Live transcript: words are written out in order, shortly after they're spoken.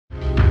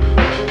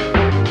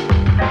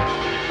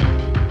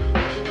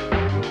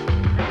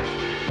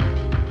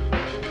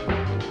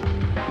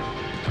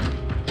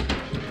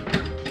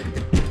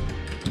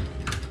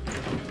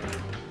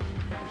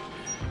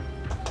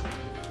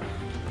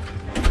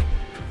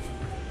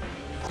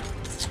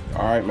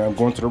All right, man, I'm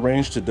going to the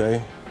range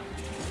today.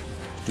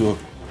 Do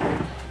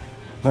a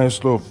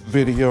nice little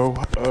video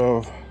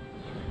of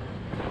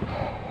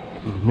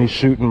me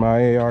shooting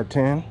my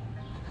AR-10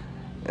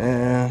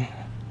 and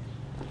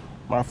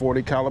my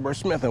 40 caliber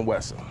Smith &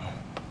 Wesson.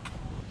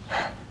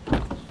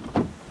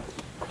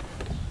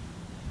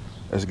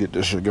 Let's get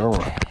this shit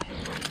going.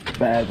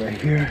 Bag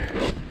right here.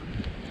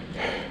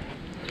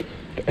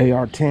 The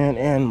AR-10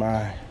 and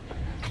my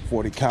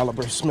 40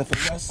 caliber Smith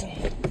 & Wesson.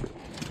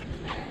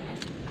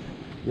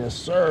 Yes,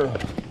 sir.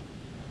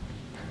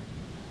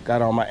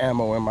 Got all my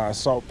ammo in my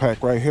assault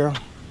pack right here.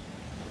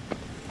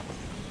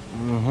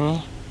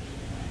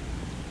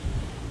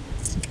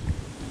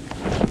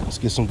 Let's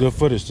get some good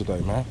footage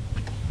today, man.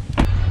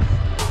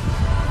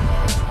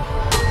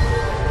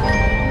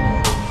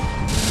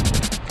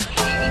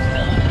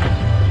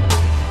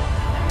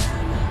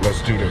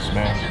 Let's do this,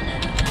 man.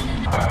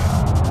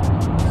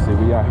 See,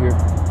 we out here.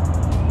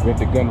 We're at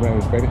the gun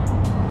range, baby.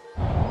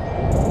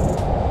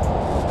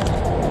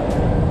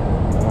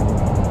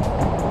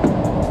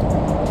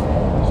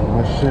 So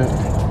my shit.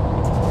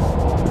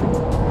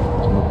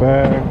 So my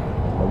bag,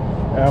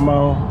 my ammo,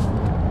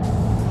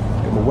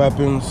 get my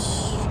weapons.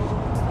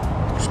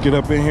 Let's get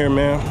up in here,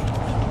 man.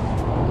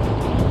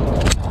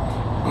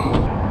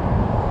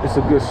 It's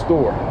a good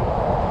store.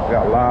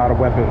 Got a lot of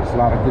weapons, a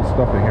lot of good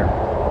stuff in here.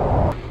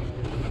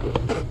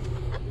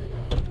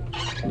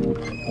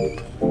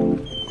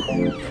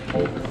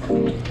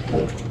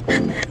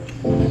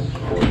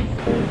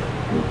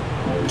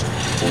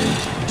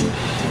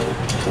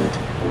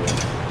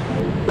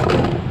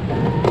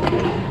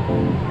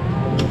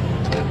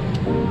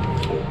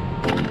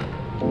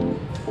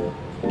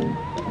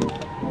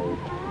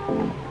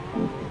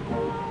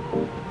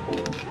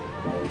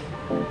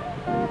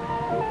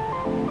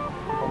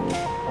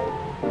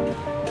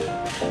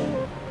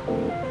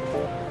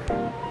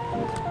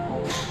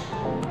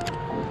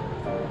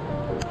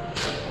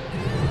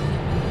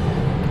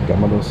 Got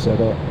my little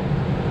setup.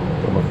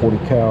 Got my 40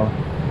 cal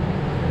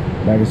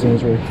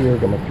magazines right here.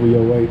 Got my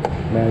 308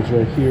 mags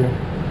right here.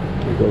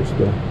 Here goes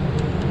the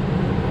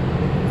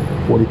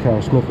 40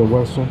 cal Smith &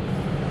 Wesson.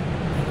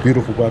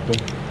 Beautiful weapon.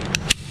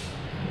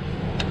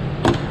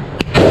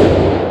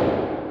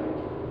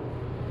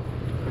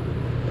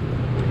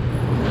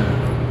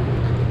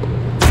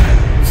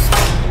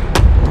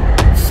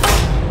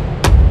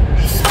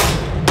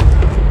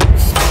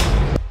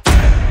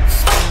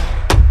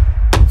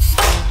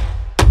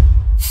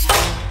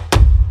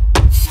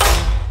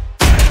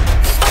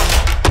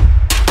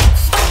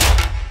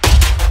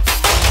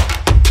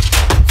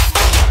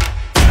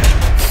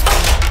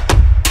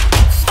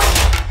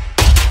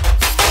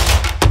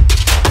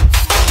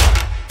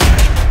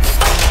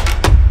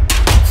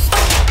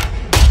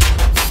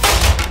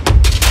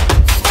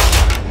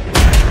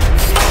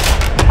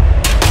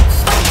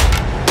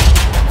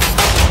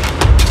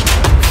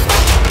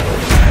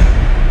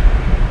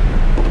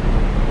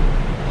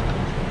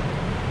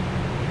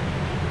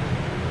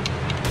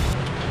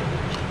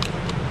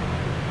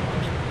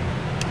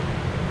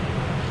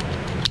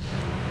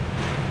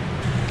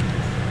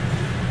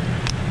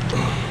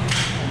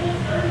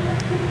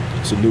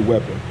 It's a new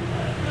weapon.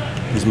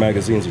 These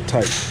magazines are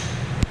tight. See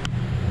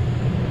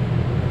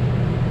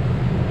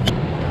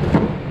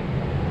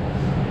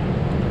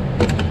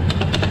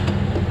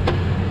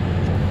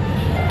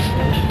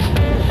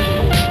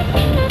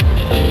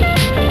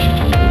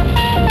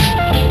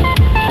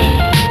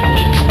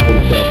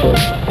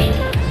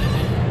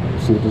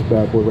what this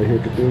bad boy right here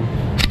could do.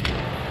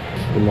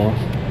 You know,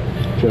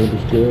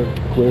 chamber's good,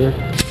 clear,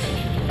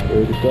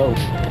 ready to go.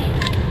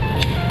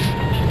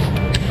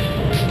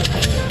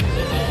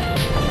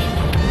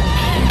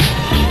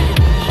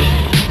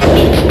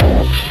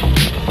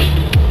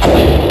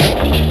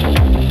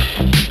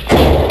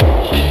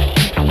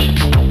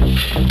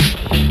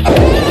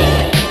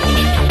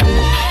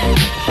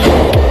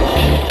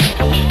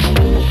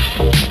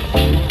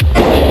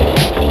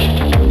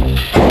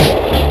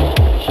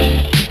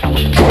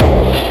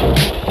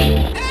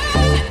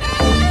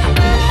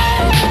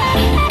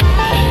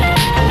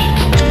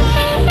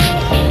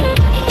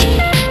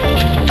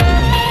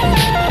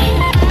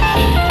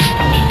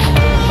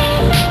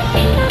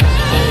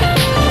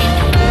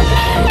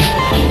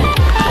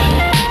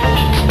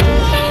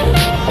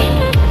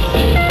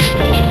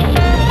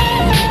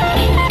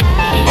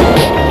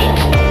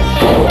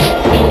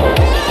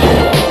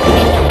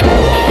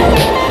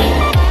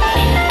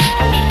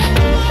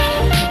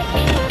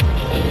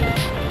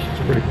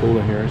 Cool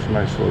in here. It's a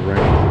nice little range.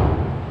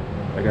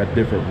 I got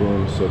different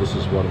rooms, so this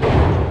is one of them.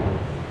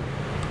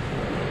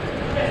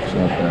 It's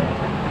not bad.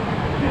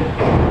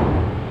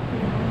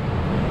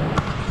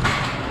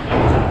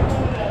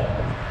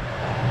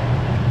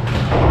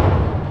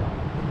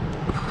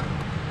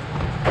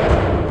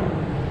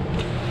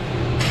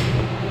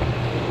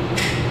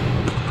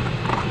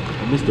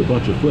 I missed a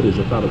bunch of footage.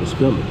 I thought it was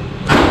filming.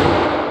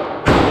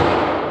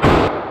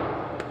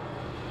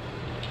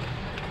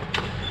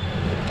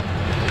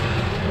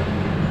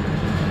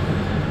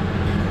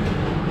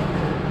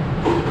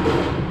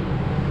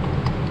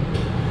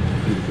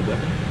 Beautiful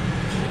weapon.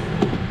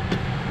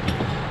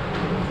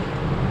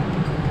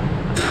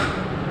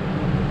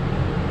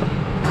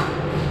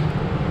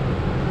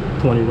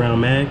 20 round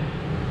mag.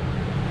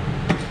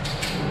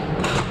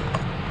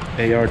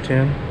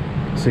 AR-10,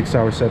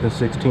 6-hour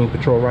 7.16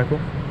 patrol rifle,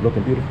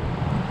 looking beautiful.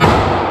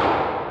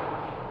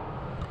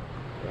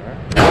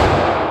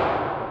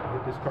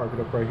 Hit this target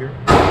up right here.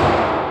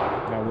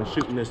 Now when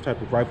shooting this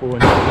type of rifle in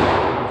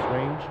this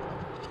range,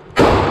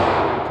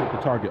 take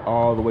the target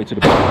all the way to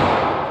the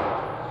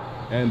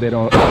bottom. And they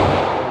don't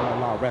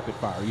allow rapid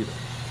fire either.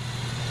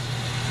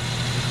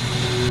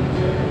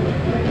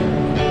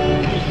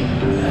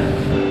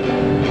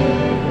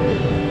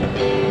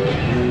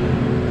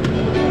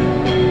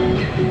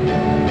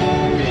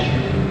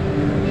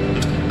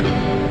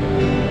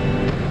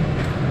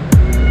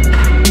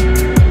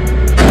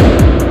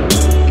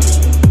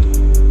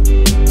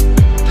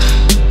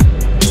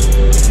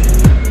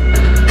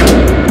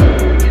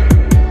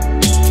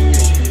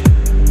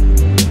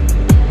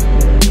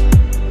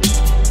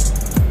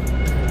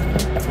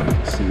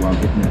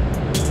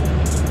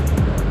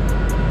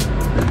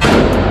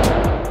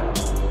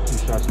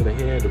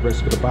 The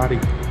rest of the body.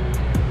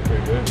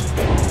 Very good.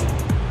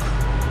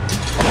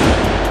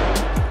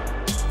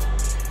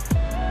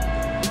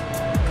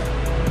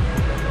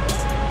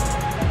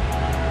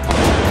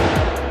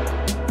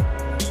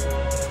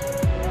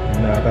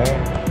 Not bad.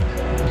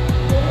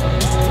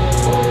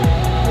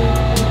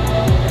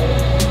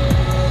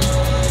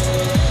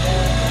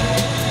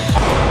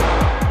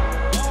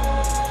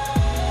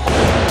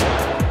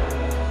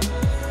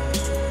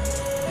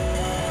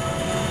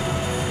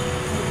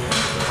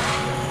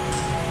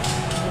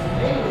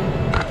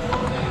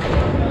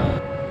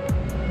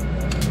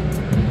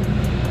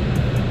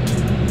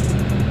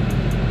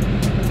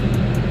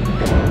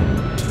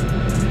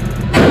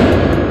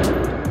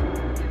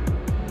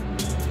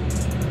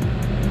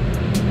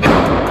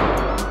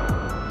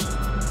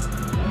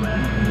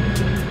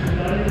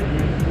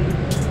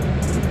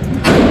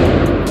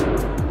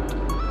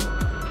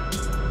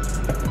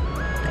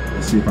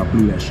 See if I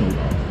blew that shoulder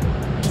off.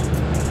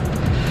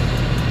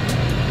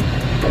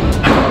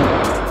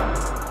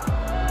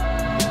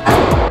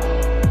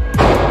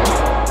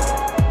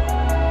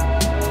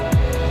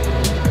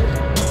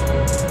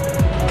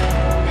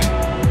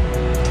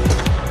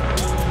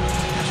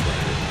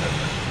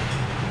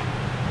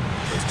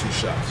 Those 2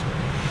 shots.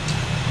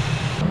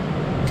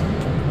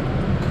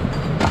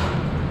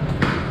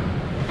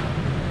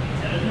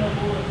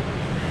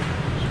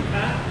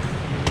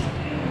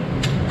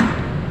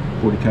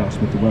 40 cal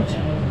Smith &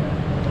 Wesson.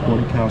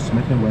 40 cal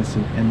Smith &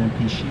 Wesson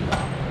MMP shield.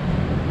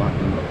 Lock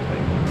them up,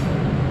 baby.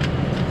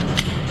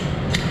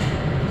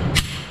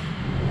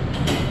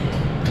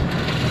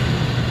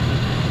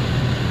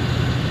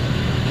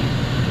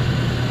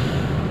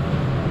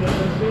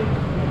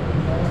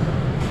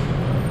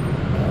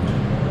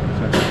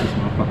 This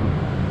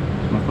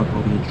motherfucker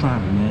over here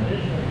trying me, man. You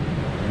know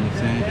what I'm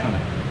saying?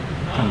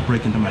 Trying to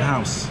break into my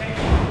house. Damn,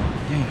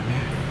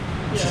 man.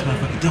 What's this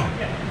motherfucker doing?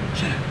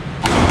 Shut up.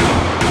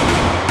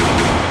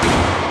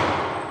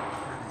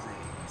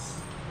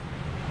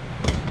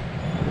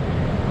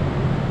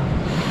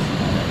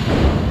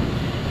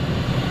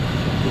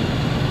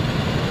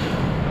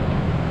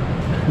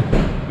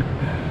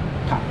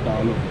 Popped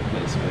all over the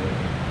place, man.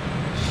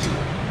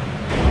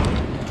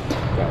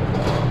 Got it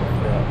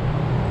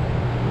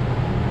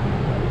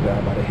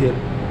down by the hip.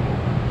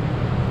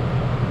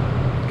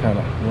 Kind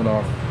of went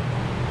off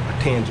a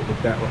tangent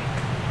with that one.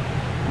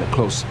 And a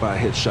close spy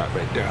headshot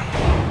right there.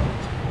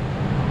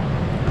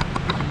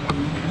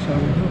 That's how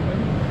we do it, man.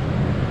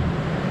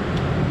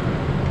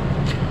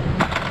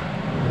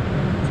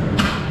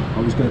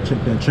 Always gotta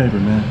check that chamber,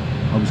 man.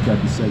 Always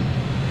gotta be safe.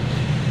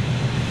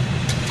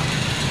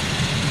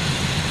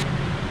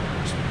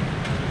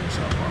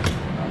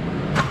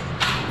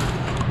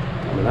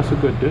 That's a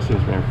good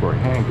distance, man, for a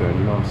handgun,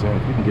 you know what I'm saying?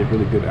 If you can get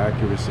really good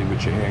accuracy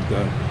with your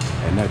handgun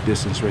and that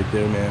distance right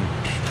there, man,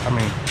 I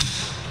mean,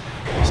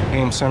 just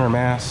aim center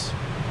mass,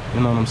 you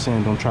know what I'm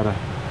saying? Don't try to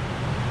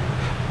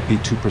be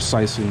too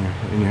precise in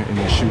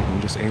your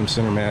shooting. Just aim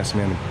center mass,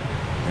 man,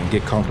 and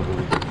get comfortable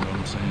with it, you know what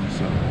I'm saying?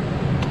 So.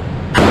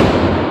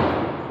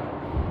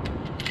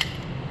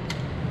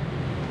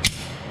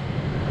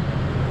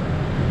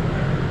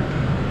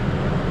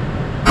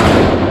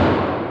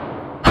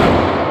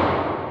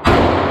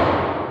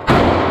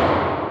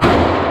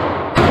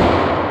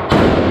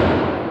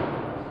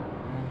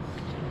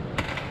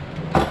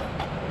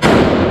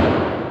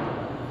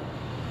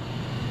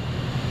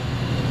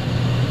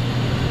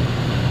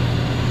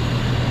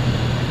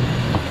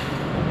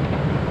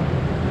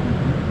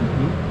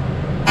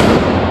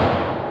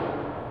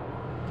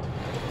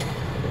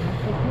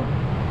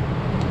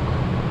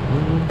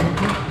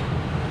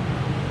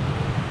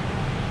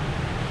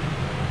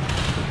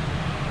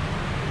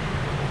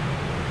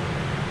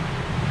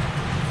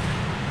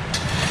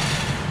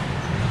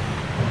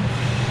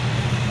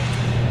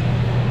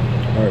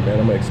 All right, man,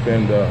 I'm gonna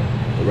expend the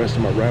rest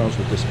of my rounds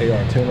with this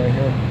AR-10 right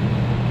here.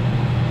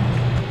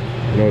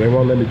 You know, they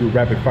won't let me do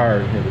rapid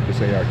fire here with this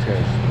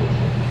AR-10.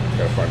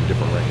 Gotta find a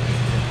different range.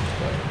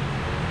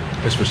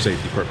 But it's for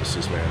safety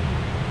purposes, man.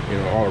 You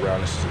know, all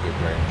around this is a good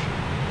range,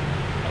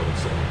 I would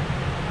say.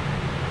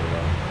 You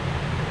know.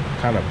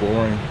 kind of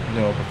boring.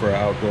 You know, I prefer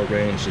outdoor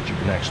range that you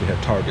can actually have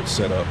targets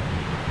set up,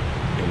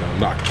 you know,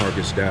 knock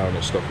targets down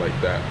and stuff like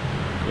that.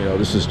 You know,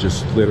 this is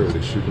just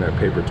literally shooting at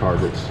paper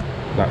targets.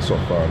 Not so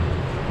fun,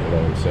 you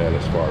know what I'm saying,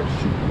 as far as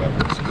shooting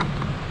weapons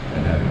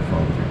and having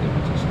fun with your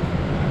guns and stuff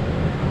like that.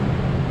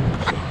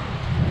 So,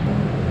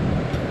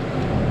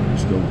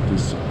 let's go with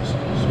this.